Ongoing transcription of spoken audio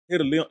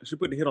hit a Leon. She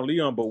put the hit on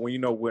Leon, but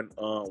when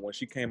when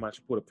she came out,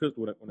 she put a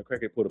pistol. When the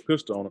crackhead put a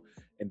pistol on her,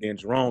 and then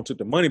Jermone took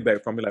the money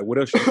back from me. Like, what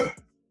else?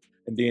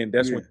 And then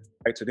that's when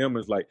back to them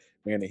is like,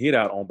 man, the hit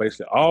out on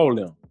basically all of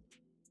them.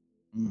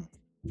 Mm.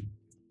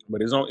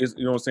 But it's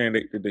you know what I'm saying.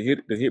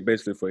 The hit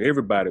basically for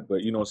everybody.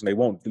 But you know what I'm saying. They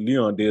want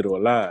Leon dead or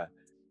alive.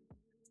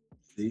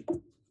 See,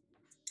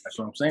 that's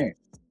what I'm saying.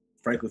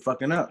 Frankly,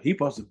 fucking up. He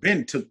supposed to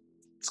been took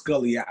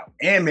Scully out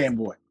and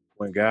Manboy.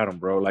 When got him,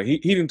 bro. Like he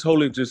didn't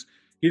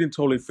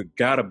totally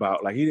forgot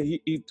about, like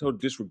he totally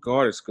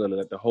disregarded Scully,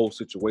 like the whole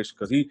situation,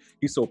 because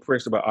he's so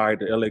pressed about, all right,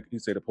 the LA, he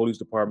said the police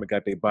department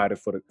got their body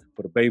for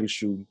the baby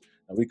shooting,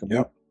 and we can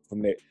move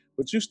from that.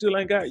 But you still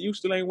ain't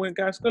went and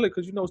got Scully,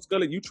 because you know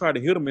Scully, you tried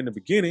to hit him in the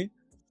beginning,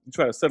 you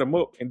try to set him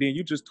up, and then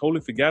you just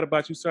totally forgot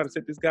about you trying to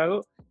set this guy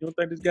up. You don't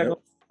think this guy gonna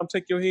come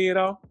take your head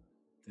off?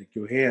 Take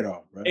your head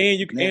off, bro. And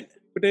you can end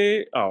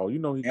dead. Oh, you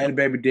know and the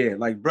baby dead.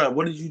 Like, bro,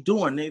 what are you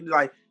doing? They,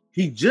 like,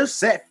 he just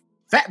sat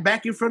fat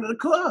back in front of the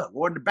club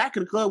or in the back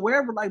of the club,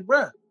 wherever. Like,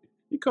 bro,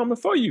 he coming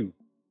for you.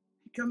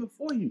 He coming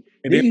for you.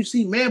 And then you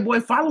see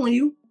Manboy following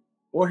you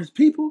or his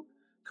people.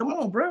 Come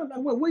on, bro. Like,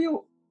 what? Where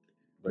you?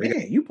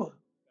 Man, you put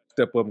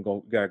step up and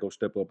gotta go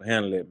step up and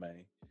handle it,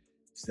 man.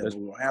 Step up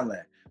and handle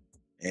that.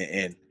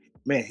 And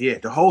man, yeah,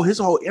 his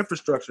whole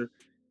infrastructure,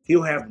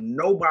 he'll have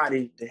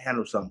nobody to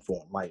handle something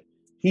for him. Like,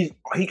 he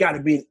got to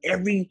be in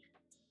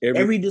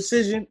every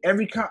decision,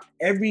 everything,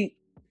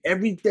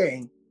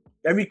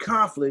 every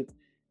conflict,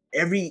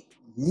 every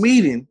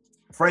meeting.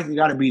 Frankly,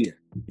 got to be there.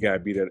 You gotta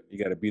be there. You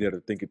gotta be there to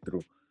think it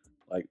through.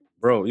 Like,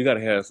 bro, you gotta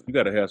have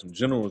some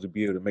generals to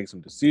be able to make some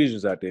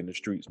decisions out there in the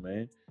streets,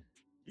 man.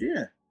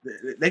 Yeah,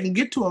 they can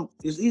get to him.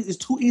 It's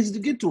too easy to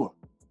get to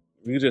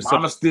him.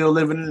 Mama still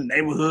living in the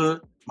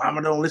neighborhood.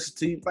 Mama don't listen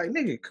to you. Like,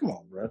 nigga, come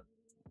on, bro.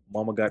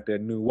 Mama got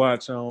that new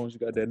watch on. She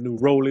got that new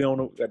rollie on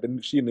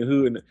her. She in the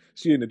hood and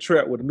she in the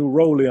trap with a new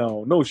rollie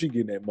on. No, she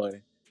getting that money.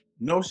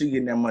 No, she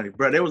getting that money,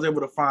 bro. They was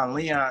able to find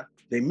Leon.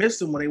 They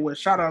missed him when they went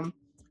shot him.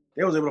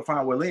 They was able to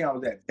find where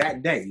Leon was at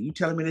that day. You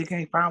telling me they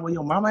can't find where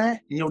your mama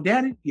at and your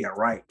daddy? Yeah,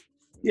 right.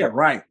 Yeah,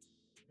 right.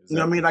 Exactly. You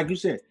know what I mean? Like you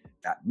said,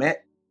 man,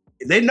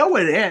 they know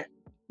where they're at.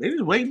 They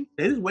just waiting.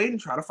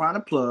 Trying to find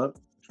a plug.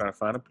 Trying to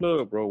find a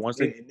plug, bro. Once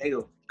they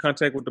go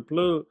contact with the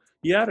plug,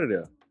 he out of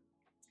there.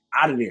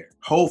 Out of there.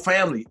 Whole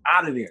family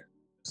out of there.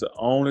 It's the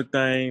only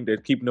thing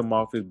that's keeping them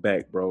off his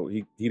back, bro.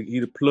 He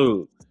the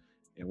plug.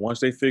 And once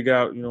they figure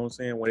out, you know what I'm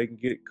saying, where they can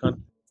get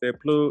that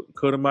plug,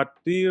 cut him out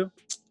the deal,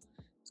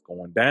 it's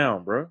going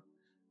down, bro.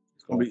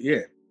 It's gonna be,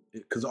 yeah.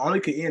 Because it only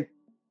can end,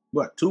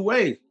 two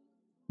ways.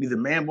 Either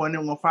Manboy and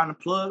them gonna find a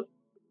plug,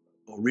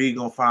 or Reed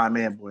gonna find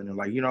Manboy and them.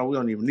 Like, you know, we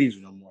don't even need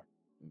you no more.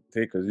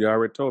 Because you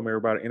already told me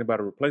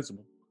anybody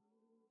replaceable.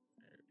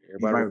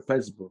 Everybody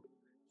replaceable.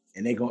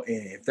 And and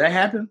if that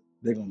happens,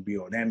 they're gonna be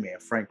on that man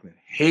Franklin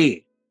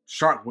head.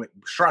 Shark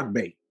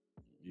bait.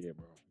 Yeah,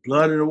 bro.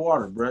 Blood in the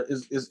water, bro.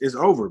 It's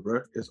over,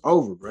 bro. It's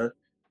over, bro.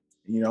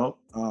 You know.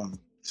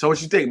 So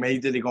what you think, man?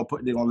 You think they're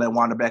gonna let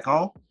Wanda back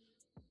on?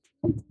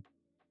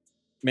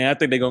 Man, I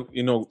think they're gonna,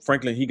 you know,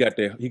 Franklin, he got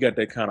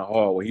that kind of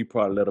hard where he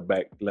probably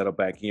let her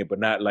back in, but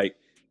not like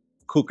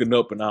cooking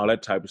up and all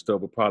that type of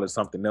stuff, but probably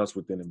something else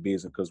within the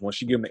business. Because once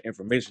she give him the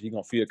information, he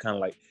gonna feel kind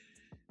of like,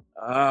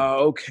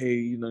 okay,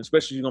 you know,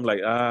 especially you're gonna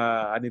be like,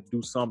 I need to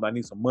do something, I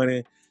need some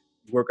money,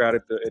 work out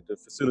at the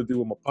facility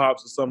with my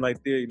pops or something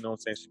like that, you know what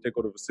I'm saying? She take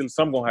over the facility,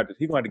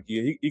 he gonna have to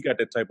give, he got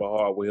that type of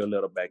heart where he'll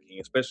let her back in,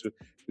 especially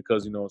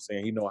because, you know what I'm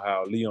saying, he know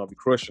how Leon be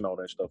crushing all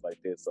that stuff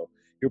like that, so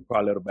he'll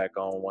probably let her back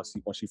on once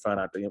she find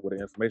out where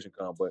the information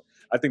come. But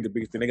I think the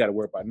biggest thing they gotta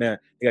worry about now,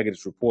 they gotta get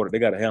this reporter, they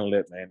gotta handle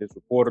that, man. This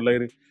reporter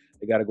lady,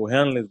 they gotta go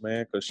handle this,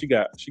 man, because she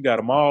got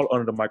them all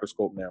under the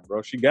microscope now,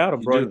 bro. She got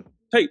them, bro.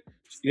 Tape.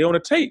 They on the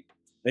tape.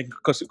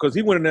 Because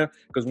he went in there,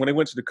 because when they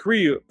went to the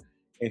crib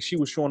and she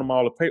was showing him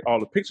all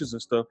the pictures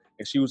and stuff,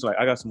 and she was like,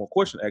 I got some more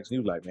questions asked. He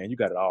was like, man, you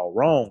got it all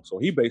wrong. So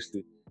he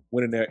basically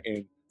went in there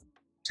and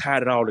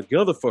tied it all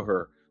together for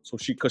her. So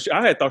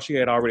I had thought she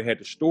had already had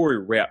the story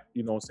wrapped,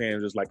 you know what I'm saying,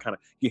 just like kind of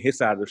get his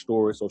side of the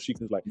story so she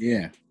can like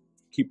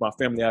keep my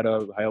family out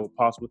of it however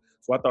possible.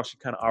 So I thought she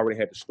kind of already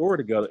had the story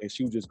together and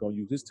she was just going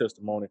to use his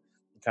testimony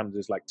and kind of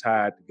just like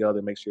tie it together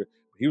and make sure.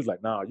 But he was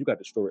like, nah, you got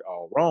the story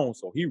all wrong.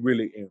 So he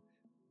really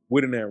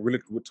went in there and really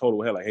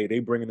told her, like, hey, they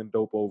bringing in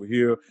dope over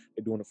here.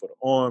 They're doing it for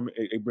the army.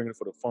 They bringing it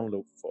for the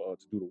funnel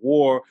to do the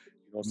war.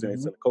 You know what I'm saying?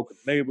 Selling coke in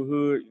the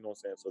neighborhood. You know what I'm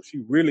saying? So she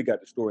really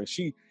got the story. And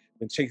she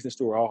been chasing the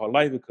story all her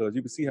life because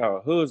you can see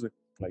how her husband,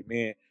 like,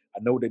 man, I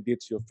know what they did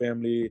to your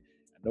family.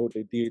 I know what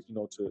they did, you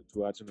know,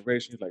 to our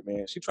generation. He's like,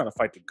 man, she trying to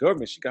fight the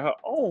government. She got her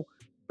own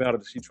battle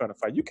that she's trying to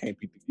fight. You're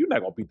not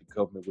going to beat the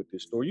government with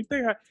this story. You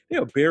think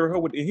they'll bury her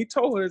with it. And he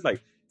told her, it's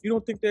like, you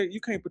don't think that you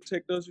can't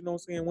protect us, you know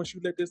what I'm saying, once you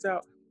let this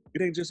out?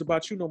 It ain't just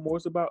about you no more.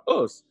 It's about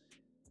us.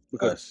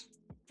 Because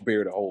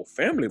bury the whole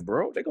family,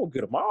 bro. They gonna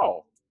get them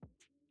all.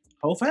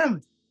 Whole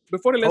family.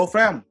 Before they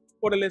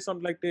let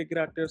something like that get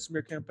out there,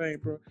 smear campaign,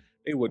 bro,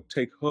 they would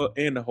take her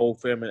and the whole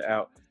family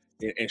out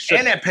and shut.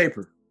 And that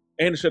paper.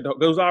 And shut. It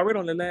was already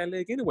on the last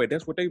leg anyway.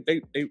 That's what they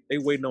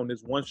waiting on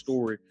this one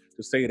story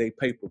to say they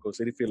paper because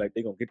they feel like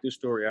they gonna get this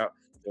story out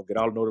They'll get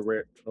all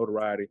the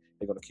notoriety.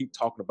 They're gonna keep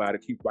talking about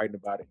it, keep writing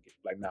about it.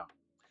 Like now,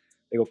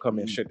 they gonna come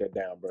in and shut that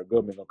down, bro.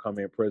 Government gonna come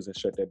in, president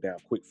shut that down,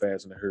 quick,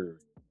 fast, in a hurry.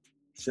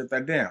 Shut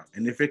that down.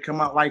 And if it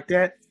come out like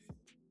that,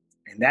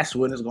 and that's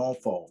when it's gonna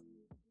fall.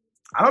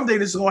 I don't think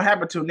this is gonna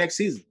happen till next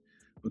season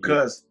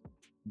because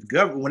the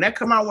government, when that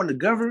come out, when the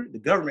government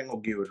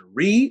gonna give it a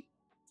read,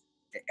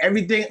 and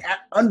everything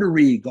under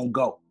read gonna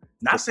go.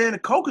 Not saying the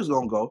coke is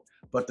gonna go,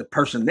 but the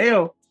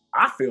personnel,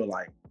 I feel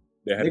like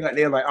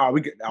they're like, oh,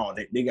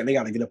 they got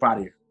to get up out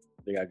of here.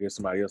 They got to get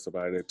somebody else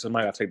about it.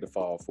 Somebody got to take the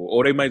fall for it.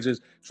 Or they might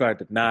just try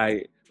to deny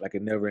it like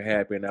it never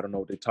happened. I don't know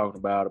what they're talking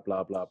about,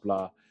 blah, blah,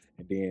 blah.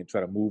 And then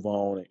try to move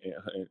on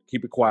and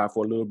keep it quiet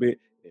for a little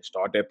bit and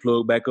start that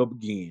plug back up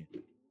again.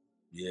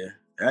 Yeah.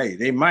 Hey,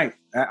 they might.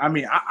 I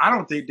mean, I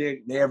don't think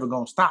they ever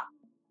going to stop.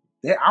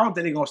 I don't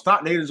think they're going to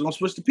stop. They're just going to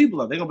switch the people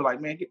up. They're going to be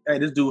like, man, hey,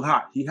 this dude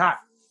hot. He hot.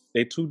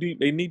 They too deep.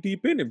 They knee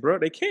deep in it, bro.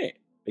 They can't.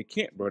 They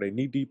can't, bro. They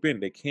knee deep in it.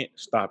 They can't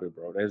stop it,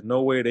 bro. There's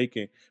no way they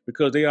can,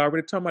 because they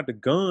already talking about the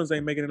guns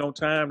ain't making it on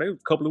time. They was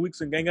a couple of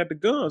weeks and ain't got the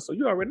guns, so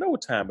you already know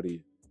what time it is.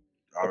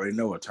 I already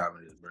know what time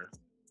it is, bro.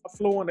 I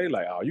flew on. They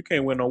like, oh, you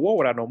can't win no war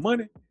without no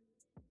money.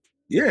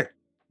 Yeah.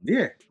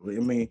 I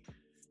mean,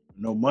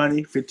 no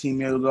money. 15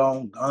 million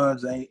gone.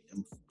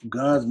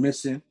 Guns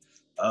missing.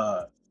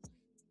 I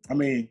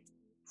mean,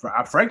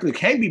 I frankly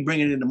can't be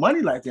bringing in the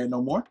money like that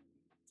no more.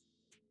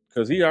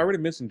 Because he already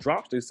missing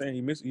drops. They're saying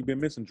he been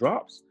missing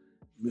drops.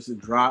 Missing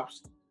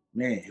drops.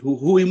 Man,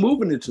 who he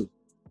moving it to?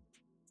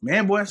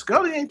 Man, boy,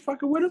 Scully ain't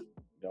fucking with him.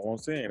 That's what I'm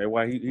saying. That's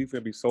why he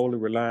finna be solely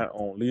reliant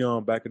on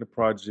Leon back in the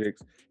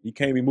projects. He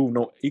can't move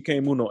no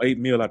 8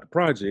 mil out the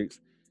projects.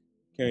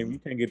 You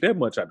can't get that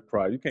much out the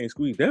project. You can't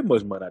squeeze that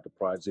much money out the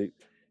project.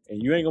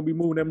 And you ain't gonna be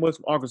moving that much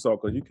from Arkansas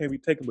because you can't be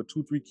taking but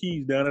 2-3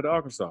 keys down at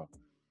Arkansas.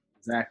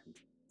 Exactly.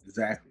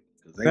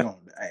 Because they gonna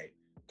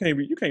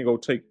you can't go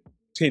take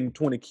 10,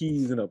 20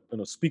 keys in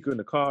a speaker in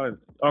the car in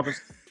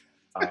Arkansas.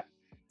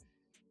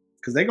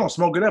 Because they gonna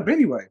smoke it up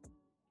anyway.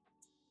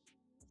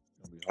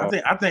 I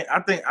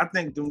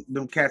think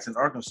them cats in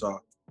Arkansas,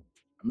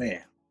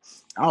 man,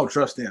 I don't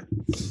trust them.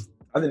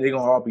 I think they're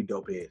gonna all be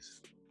dope heads.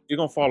 You're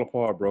gonna fall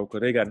apart, bro,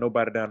 because they got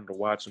nobody down there to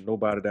watch them,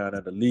 nobody down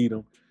there to lead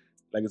them.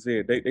 Like I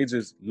said, they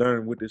just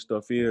learn what this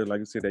stuff is.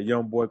 Like I said, that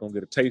young boy gonna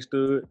get a taste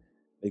of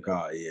it.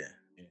 Gonna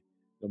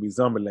be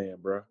Zombieland,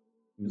 bro.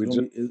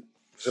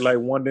 It's like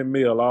Wonder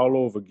Mill all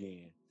over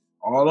again.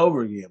 All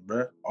over again,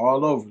 bro.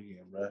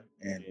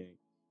 And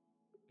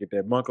get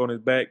that monk on his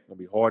back, gonna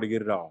be hard to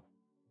get it off.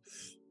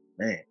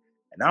 Man,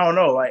 and I don't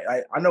know. Like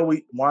I know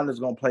Wanda's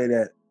gonna play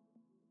that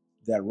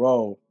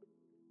role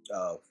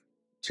of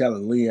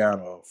telling Leon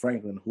or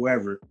Franklin,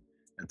 whoever,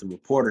 as the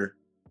reporter.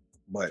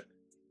 But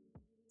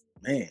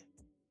man,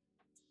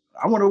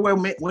 I wonder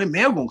when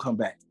Mel gonna come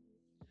back.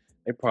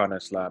 They probably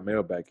not slide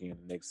Mel back in the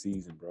next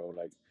season, bro.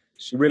 Like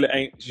she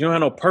don't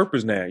have no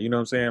purpose now. You know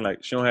what I'm saying?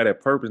 Like she don't have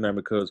that purpose now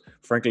because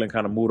Franklin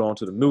kind of moved on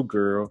to the new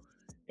girl,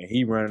 and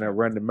he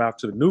running the mouth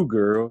to the new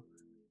girl,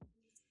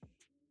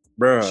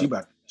 bro.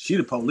 She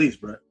the police,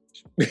 bro.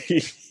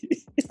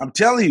 I'm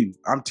telling you.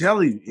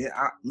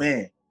 Yeah,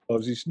 man.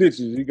 Oh, she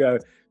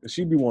snitches.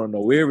 She be want to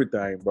know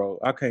everything, bro.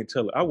 I can't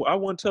tell her. I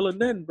won't tell her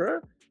nothing,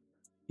 bro.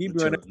 He be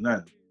running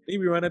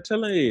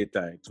telling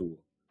everything to her.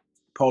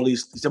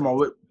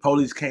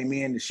 Police came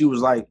in and she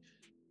was like,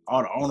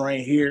 "Oh, the owner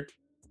ain't here."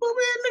 Well,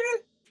 man,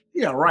 nigga,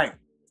 yeah, right.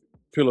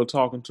 Pillow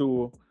talking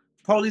to her.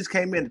 Police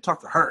came in to talk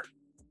to her.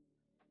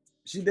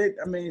 She did.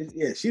 I mean,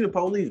 yeah, she the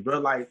police, bro.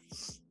 Like,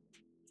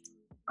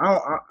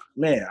 I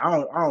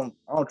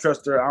don't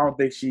trust her. I don't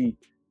think she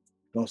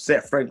gonna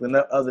set Franklin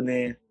up. Other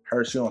than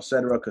her, she gonna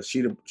set her up because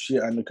she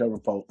undercover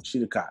she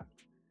the cop.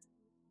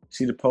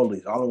 She the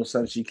police. All of a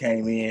sudden, she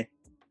came in.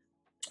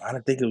 I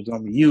didn't think it was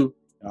gonna be you.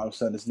 And all of a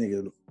sudden, this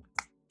nigga.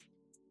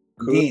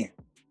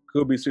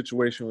 Could be a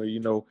situation where,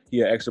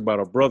 he asked about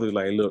her brother.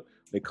 Like, look,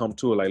 they come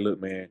to her like, look,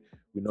 man,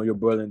 we know your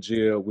brother in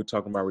jail. We're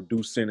talking about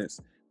reduced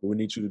sentence, but we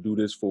need you to do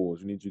this for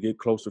us. We need you to get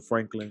close to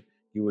Franklin.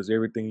 He was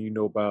everything you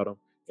know about him,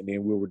 and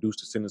then we'll reduce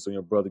the sentence on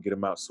your brother, get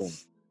him out soon.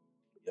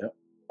 Yep.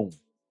 Boom.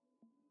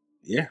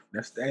 Yeah,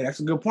 that's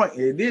a good point.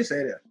 He did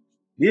say that.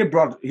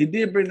 He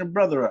did bring the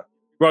brother up.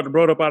 Brought the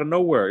brother up out of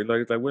nowhere. He's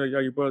like, what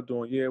are your brother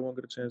doing? Yeah, won't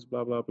get a chance,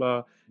 blah, blah,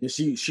 blah. Yeah,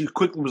 she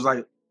quickly was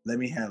like, let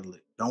me handle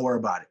it. Don't worry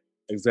about it.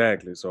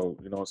 Exactly. So,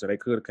 you know what I'm saying? They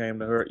could have came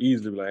to her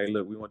easily, like, hey,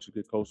 look, we want you to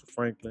get close to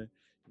Franklin.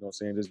 You know what I'm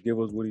saying? Just give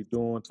us what he's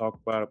doing, talk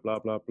about it, blah,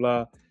 blah,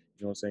 blah. You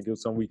know what I'm saying? Give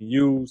us something we can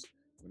use.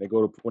 When they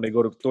go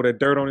to throw that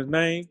dirt on his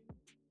name,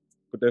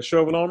 put that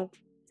shovel on him,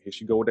 here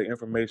she go with that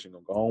information.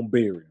 Gonna go on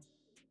bury him.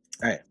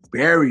 Hey,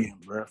 bury him,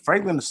 bro.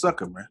 Franklin the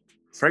sucker, man.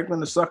 Franklin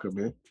the sucker.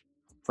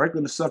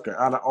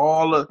 Out of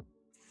all the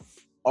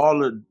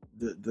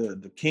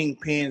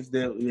kingpins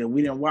that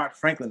we didn't watch,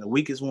 Franklin the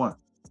weakest one.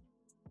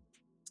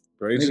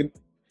 Crazy.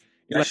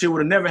 That shit would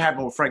have never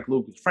happened with Frank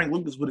Lucas. Frank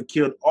Lucas would have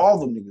killed all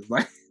them niggas.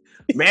 Like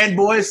Man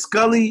Boy,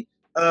 Scully,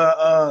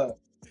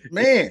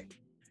 man.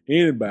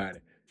 Anybody.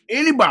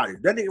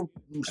 That nigga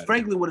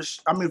frankly would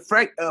have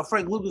Frank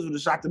Lucas would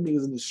have shot the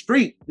niggas in the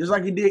street, just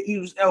like he did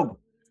Idris Elba.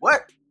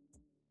 What?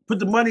 put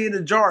the money in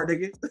the jar,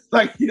 nigga.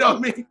 Like, you know what I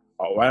mean?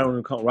 Oh, right on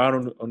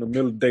the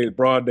middle of the day,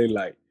 broad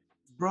daylight.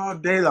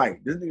 Broad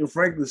daylight. This nigga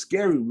Franklin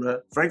scary, bro.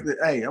 Franklin,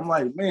 hey, I'm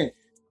like, man,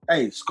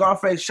 hey,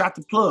 Scarface shot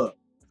the plug.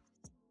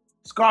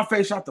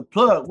 Scarface shot the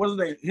plug. What's his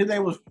name? His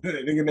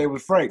nigga name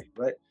was Frank,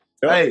 right?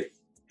 Yep. Hey,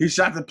 he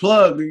shot the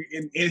plug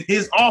in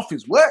his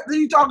office. What are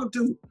you talking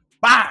to?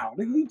 Wow,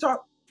 nigga, you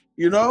talk,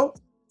 you know,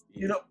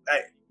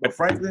 hey, but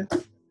Franklin,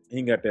 he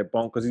ain't got that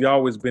bone because he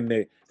always been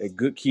that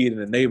good kid in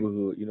the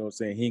neighborhood. You know what I'm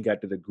saying? He ain't got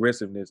that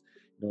aggressiveness.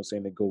 You know what I'm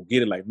saying? To go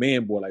get it like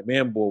man boy. Like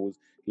man boy was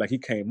like he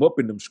came up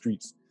in them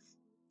streets.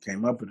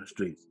 Came up in the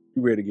streets.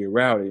 He ready to get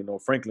rowdy. You know,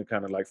 Franklin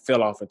kind of like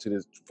fell off into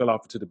the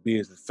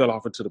business, fell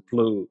off into the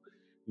plug.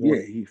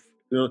 You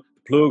know, the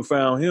plug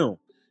found him.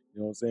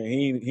 You know what I'm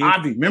saying? He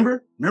Ivy,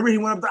 remember he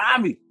went up to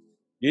Ivy.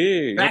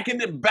 Yeah. Back in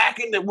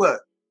the what?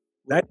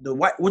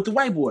 With the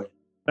white boy.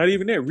 Not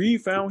even that.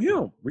 Reed found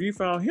him.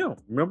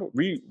 Remember?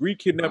 Reed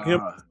kidnapped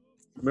him.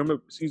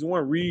 Remember season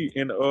 1? Reed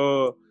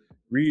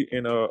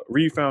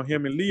found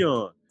him and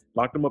Leon,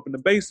 locked him up in the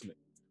basement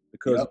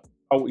because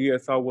he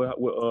saw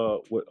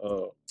what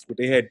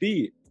they had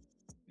did.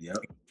 Yep.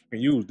 I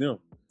can use them.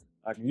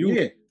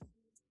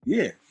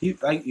 Yeah.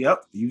 He's like,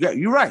 yep.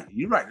 You're right.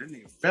 That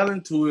nigga fell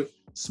into it.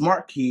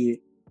 Smart kid,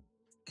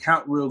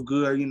 count real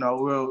good.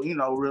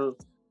 Real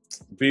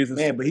business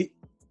man. But he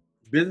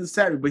business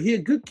savvy. But he a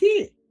good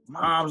kid.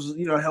 Mom's,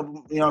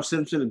 help him.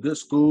 Send him to the good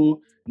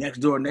school. Next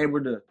door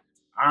neighbor,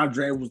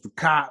 Andre was the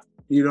cop.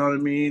 You know what I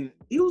mean?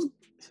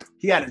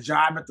 He had a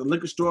job at the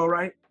liquor store,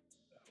 right?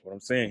 What I'm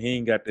saying, he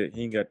ain't got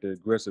the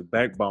aggressive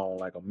backbone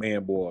like a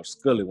Man Boy or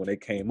Scully when they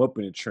came up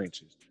in the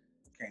trenches.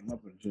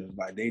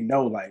 Like they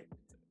know, like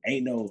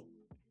ain't no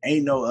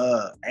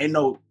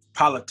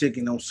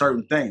politicking on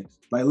certain things.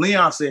 Like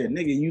Leon said,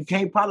 nigga, you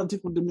can't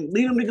politic with them.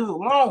 Leave them niggas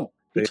alone.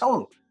 He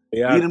told him,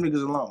 leave them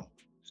niggas alone.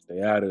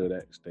 Stay out of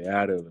that. Stay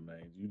out of it,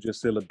 man. You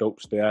just sell a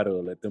dope. Stay out of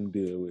it. Let them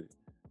deal with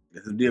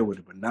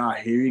it. But now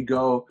here you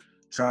go,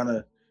 trying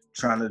to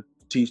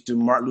teach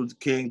them Martin Luther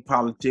King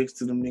politics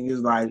to them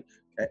niggas. Like,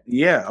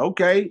 yeah,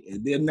 okay.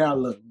 And then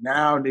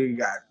now they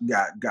got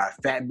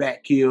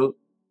Fatback killed.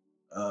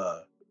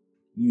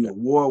 You at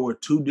war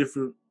with two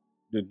different.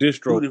 The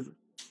distro. And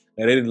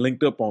they didn't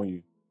linked up on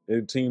you.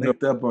 They teamed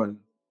linked up on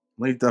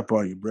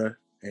you, bro.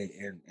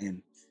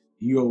 And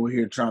you over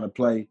here trying to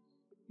play,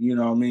 you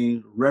know what I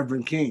mean,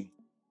 Reverend King.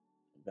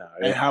 Nah,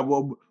 and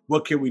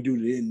what can we do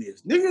to end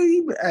this,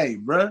 nigga? Hey,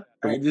 bro.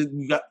 Hey, just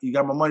you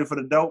got my money for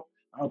the dope.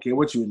 I don't care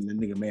what you and the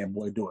nigga Man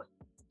Boy doing.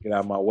 Get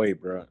out of my way,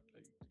 bro.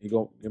 He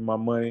gonna get my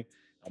money.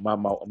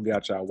 I'm get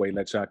out y'all way.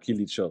 Let y'all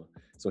kill each other.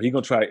 So he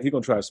gonna try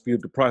to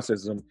speed the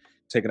process of him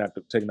taking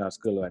out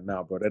Scully. Like,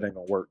 nah, bro, that ain't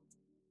gonna work.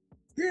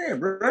 Yeah,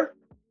 bro.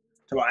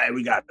 So, hey,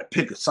 we got to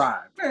pick a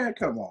side, man.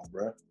 Come on,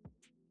 bro.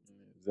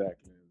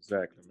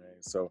 Exactly, man.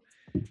 So,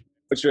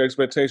 what's your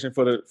expectation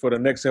for the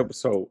next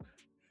episode?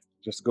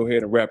 Just to go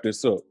ahead and wrap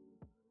this up.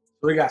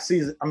 So we got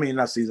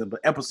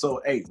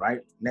episode 8,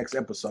 right? Next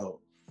episode,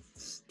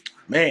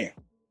 man.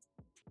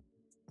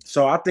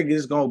 So I think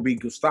it's gonna be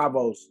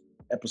Gustavo's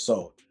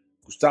episode.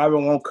 Gustavo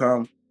won't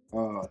come.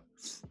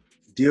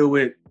 Deal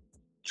with.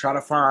 Try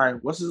to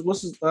find what's his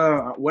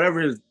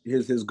whatever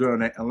his girl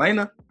name,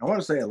 Elena. I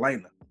want to say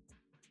Elena.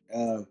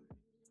 I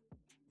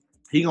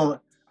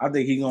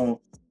think he gonna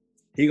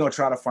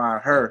try to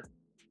find her,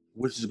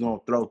 which is gonna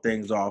throw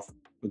things off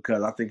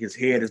because I think his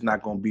head is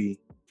not gonna be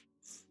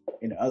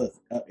in the other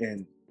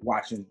in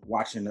watching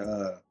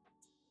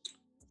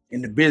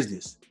in the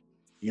business.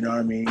 You know what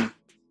I mean?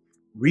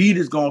 Reed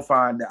is gonna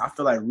find that. I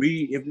feel like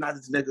Reed, if not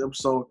this next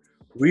episode,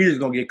 Reed is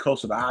gonna get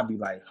closer to I'll be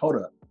like, hold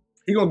up.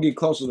 He gonna get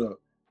closer to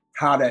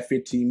how that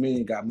 15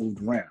 million got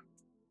moved around.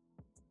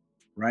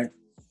 Right?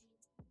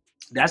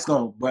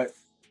 But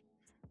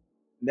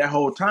that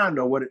whole time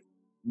though,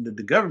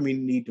 the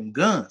government need them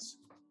guns.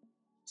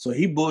 So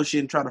he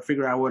bullshitting trying to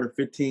figure out where the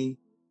 15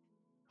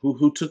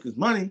 who took his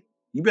money.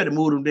 You better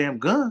move them damn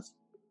guns.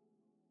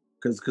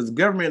 Cause the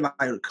government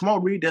like, come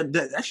on, Reed,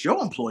 that's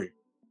your employer.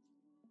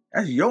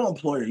 That's your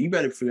employer. You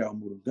better figure out who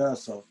moved them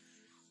guns. So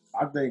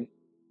I think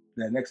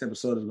that next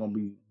episode is gonna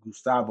be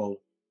Gustavo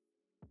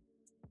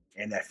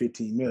and that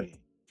 15 million.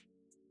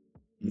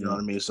 You know what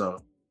I mean?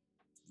 So,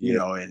 you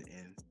know, and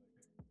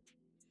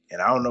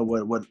I don't know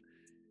what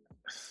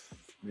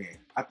man,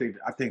 I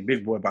think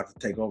Big Boy about to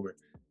take over.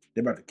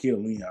 They're about to kill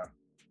Leon.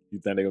 You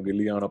think they're gonna get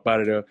Leon up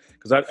out of there?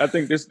 Because I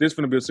think this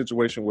gonna be a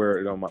situation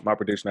where, my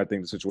prediction, I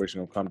think the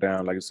situation will come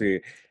down. Like I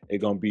said,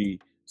 it's gonna be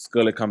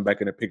Scully come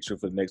back in the picture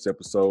for the next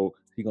episode.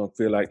 He gonna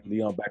feel like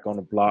Leon back on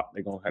the block.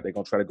 They're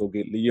gonna try to go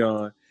get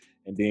Leon,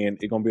 and then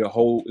it's gonna be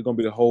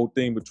the whole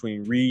thing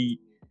between Reed,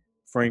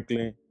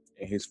 Franklin,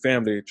 and his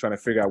family trying to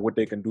figure out what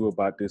they can do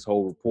about this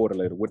whole reporter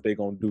later. What they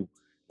gonna do?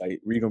 Like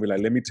Reed gonna be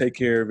like, let me take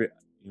care of it.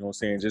 You know what I'm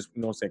saying? Just,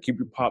 keep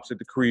your pops at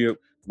the crib.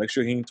 Make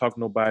sure he ain't talking to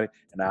nobody,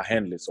 and I'll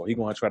handle it. So he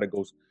gonna try to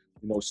go,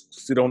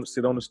 sit on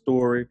the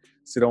story,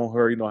 sit on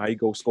her. You know how he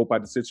go scope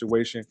out the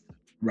situation.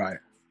 Right.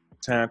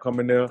 Time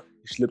coming there,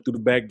 he slip through the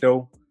back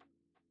door,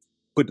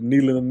 put the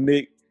needle in the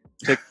neck,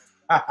 check,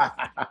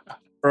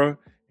 bro.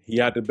 He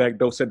out the back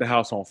door, set the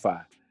house on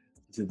fire.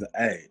 To the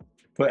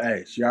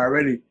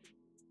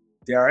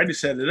they already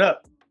set it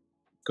up.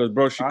 Cause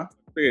bro,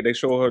 they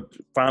show her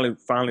finally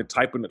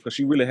typing it because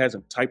she really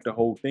hasn't typed the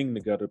whole thing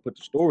together to put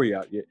the story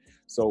out yet.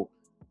 So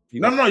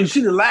no, you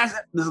see the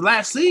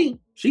last scene.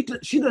 She done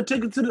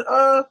took it to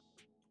the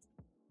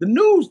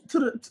news to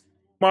the.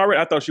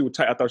 I thought she would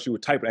type. I thought she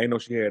would type it. I didn't know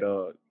she had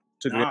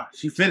took it.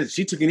 She finished.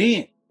 She took it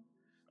in.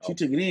 She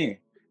took it in.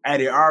 And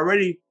they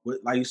already,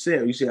 like you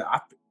said,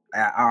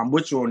 I'm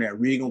with you on that.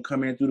 Reed gonna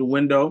come in through the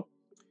window.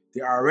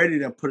 They already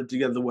done put it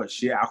together. What?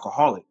 She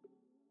alcoholic.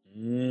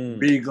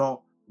 Reed gonna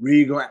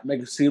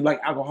make it seem like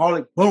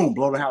alcoholic. Boom,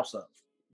 blow the house up.